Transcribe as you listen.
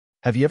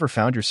Have you ever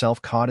found yourself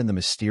caught in the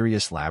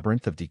mysterious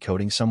labyrinth of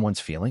decoding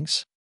someone's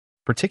feelings?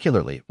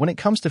 Particularly when it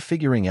comes to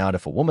figuring out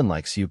if a woman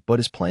likes you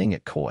but is playing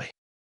it coy.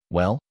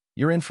 Well,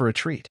 you're in for a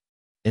treat.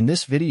 In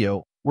this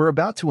video, we're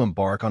about to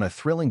embark on a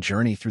thrilling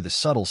journey through the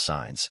subtle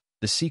signs,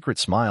 the secret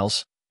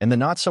smiles, and the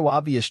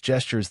not-so-obvious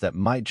gestures that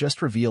might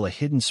just reveal a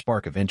hidden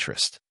spark of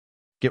interest.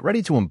 Get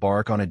ready to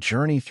embark on a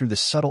journey through the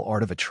subtle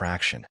art of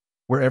attraction,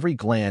 where every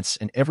glance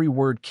and every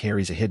word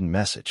carries a hidden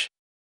message.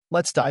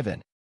 Let's dive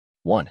in.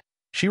 1.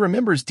 She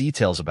remembers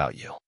details about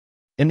you.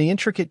 In the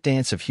intricate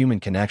dance of human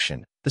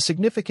connection, the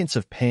significance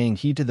of paying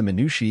heed to the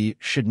minutiae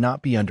should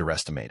not be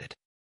underestimated.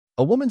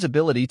 A woman's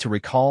ability to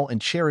recall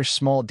and cherish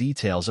small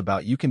details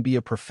about you can be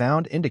a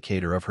profound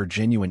indicator of her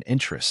genuine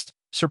interest,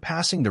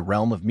 surpassing the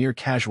realm of mere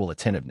casual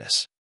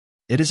attentiveness.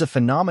 It is a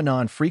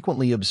phenomenon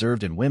frequently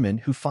observed in women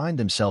who find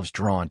themselves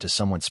drawn to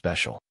someone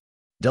special.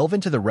 Delve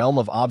into the realm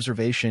of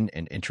observation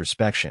and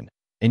introspection,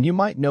 and you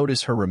might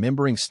notice her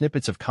remembering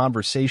snippets of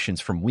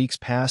conversations from weeks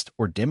past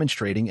or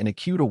demonstrating an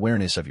acute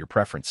awareness of your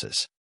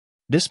preferences.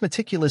 This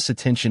meticulous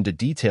attention to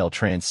detail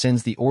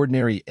transcends the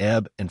ordinary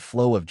ebb and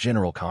flow of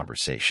general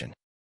conversation.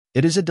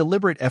 It is a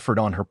deliberate effort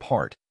on her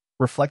part,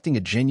 reflecting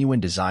a genuine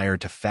desire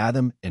to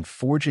fathom and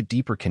forge a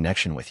deeper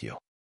connection with you.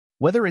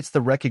 Whether it's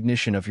the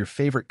recognition of your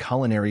favorite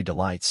culinary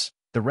delights,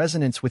 the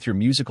resonance with your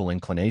musical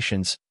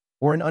inclinations,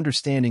 or an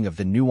understanding of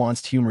the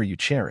nuanced humor you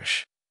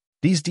cherish,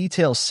 these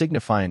details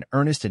signify an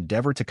earnest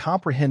endeavor to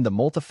comprehend the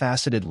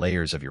multifaceted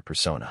layers of your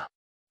persona.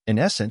 In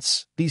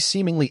essence, these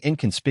seemingly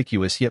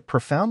inconspicuous yet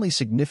profoundly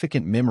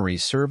significant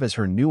memories serve as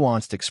her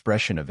nuanced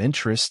expression of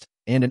interest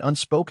and an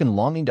unspoken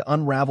longing to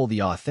unravel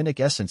the authentic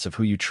essence of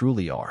who you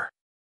truly are.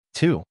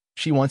 2.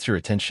 She wants your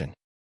attention.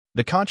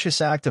 The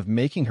conscious act of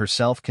making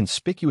herself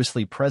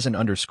conspicuously present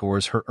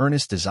underscores her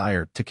earnest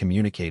desire to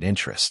communicate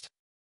interest.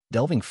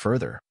 Delving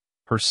further,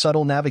 her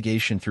subtle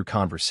navigation through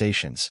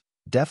conversations,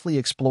 deftly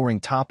exploring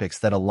topics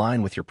that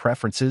align with your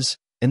preferences,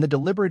 and the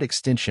deliberate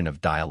extension of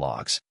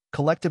dialogues,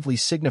 collectively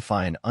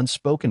signify an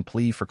unspoken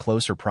plea for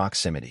closer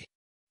proximity.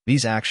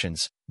 These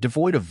actions,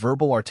 devoid of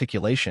verbal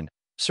articulation,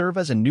 serve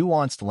as a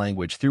nuanced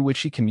language through which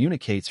she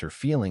communicates her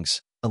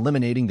feelings,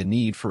 eliminating the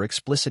need for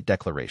explicit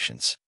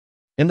declarations.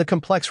 In the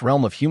complex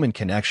realm of human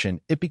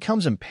connection, it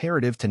becomes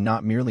imperative to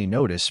not merely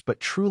notice but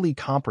truly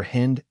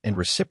comprehend and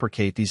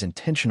reciprocate these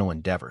intentional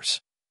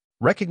endeavors,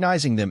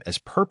 recognizing them as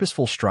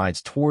purposeful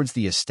strides towards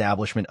the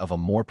establishment of a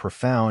more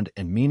profound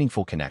and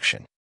meaningful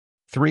connection.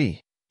 3.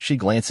 She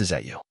glances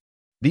at you.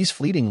 These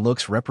fleeting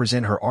looks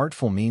represent her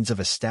artful means of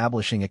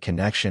establishing a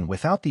connection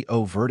without the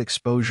overt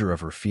exposure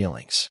of her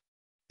feelings.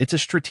 It's a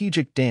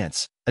strategic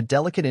dance, a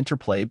delicate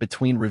interplay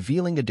between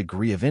revealing a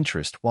degree of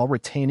interest while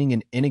retaining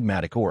an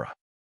enigmatic aura.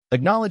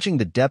 Acknowledging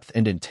the depth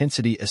and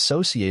intensity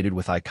associated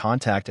with eye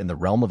contact in the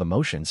realm of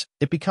emotions,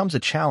 it becomes a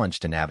challenge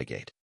to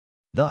navigate.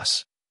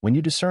 Thus, when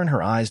you discern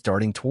her eyes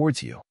darting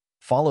towards you,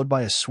 followed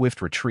by a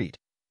swift retreat,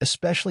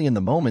 especially in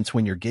the moments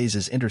when your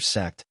gazes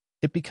intersect,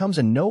 it becomes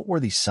a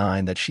noteworthy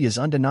sign that she is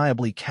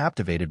undeniably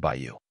captivated by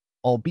you,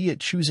 albeit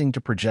choosing to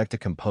project a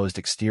composed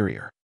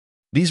exterior.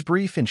 These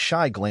brief and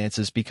shy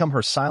glances become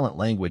her silent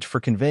language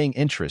for conveying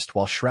interest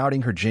while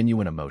shrouding her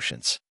genuine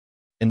emotions.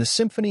 In the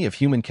symphony of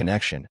human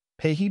connection,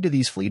 pay heed to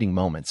these fleeting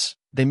moments.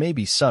 They may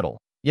be subtle,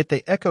 yet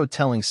they echo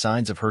telling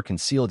signs of her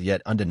concealed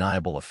yet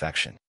undeniable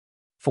affection.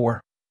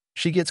 4.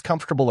 She gets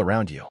comfortable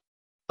around you.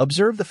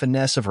 Observe the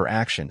finesse of her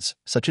actions,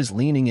 such as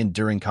leaning in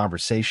during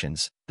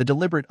conversations, the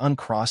deliberate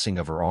uncrossing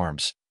of her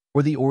arms,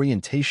 or the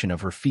orientation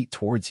of her feet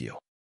towards you.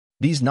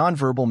 These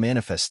nonverbal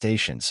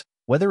manifestations,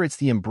 whether it's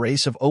the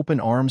embrace of open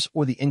arms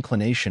or the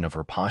inclination of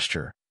her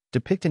posture,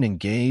 depict an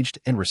engaged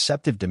and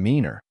receptive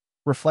demeanor,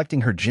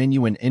 reflecting her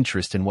genuine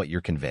interest in what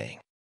you're conveying.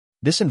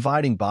 This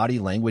inviting body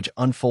language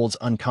unfolds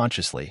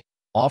unconsciously,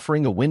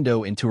 offering a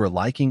window into her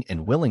liking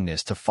and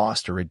willingness to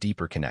foster a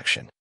deeper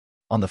connection.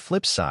 On the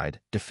flip side,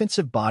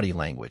 defensive body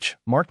language,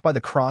 marked by the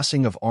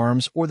crossing of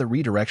arms or the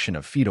redirection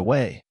of feet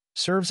away,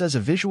 serves as a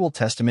visual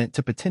testament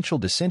to potential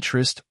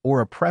disinterest or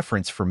a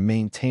preference for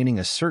maintaining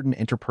a certain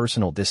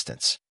interpersonal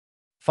distance.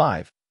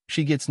 5.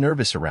 She gets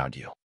nervous around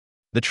you.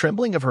 The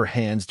trembling of her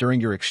hands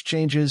during your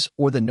exchanges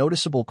or the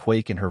noticeable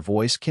quake in her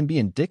voice can be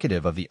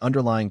indicative of the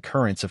underlying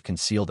currents of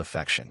concealed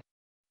affection.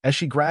 As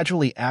she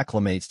gradually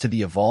acclimates to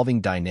the evolving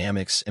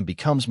dynamics and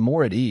becomes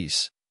more at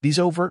ease, these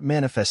overt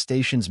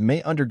manifestations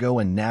may undergo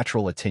a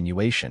natural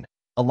attenuation,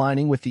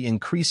 aligning with the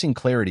increasing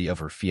clarity of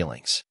her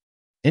feelings.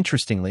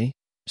 Interestingly,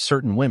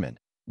 certain women,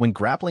 when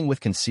grappling with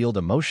concealed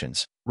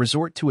emotions,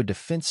 resort to a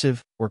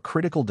defensive or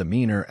critical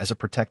demeanor as a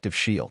protective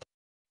shield.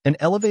 An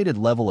elevated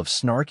level of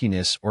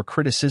snarkiness or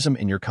criticism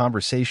in your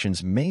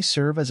conversations may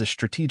serve as a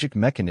strategic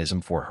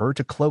mechanism for her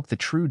to cloak the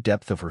true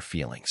depth of her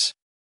feelings.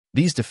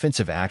 These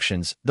defensive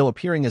actions, though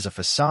appearing as a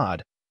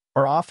facade,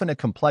 are often a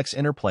complex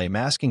interplay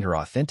masking her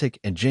authentic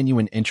and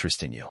genuine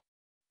interest in you.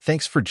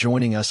 Thanks for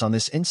joining us on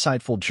this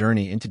insightful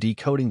journey into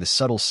decoding the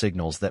subtle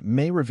signals that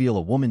may reveal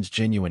a woman's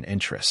genuine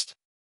interest.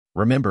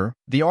 Remember,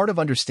 the art of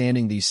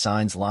understanding these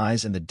signs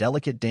lies in the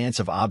delicate dance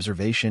of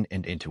observation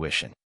and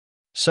intuition.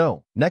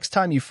 So, next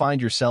time you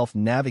find yourself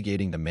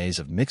navigating the maze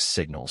of mixed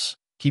signals,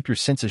 keep your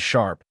senses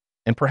sharp,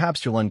 and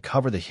perhaps you'll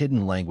uncover the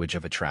hidden language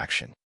of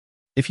attraction.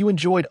 If you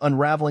enjoyed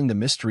unraveling the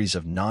mysteries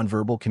of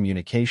nonverbal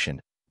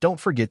communication, don't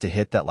forget to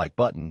hit that like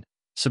button,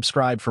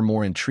 subscribe for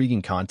more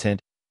intriguing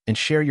content, and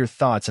share your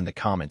thoughts in the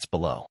comments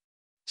below.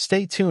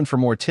 Stay tuned for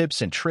more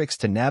tips and tricks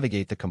to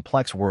navigate the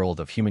complex world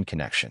of human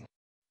connection.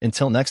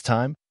 Until next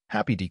time,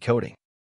 happy decoding.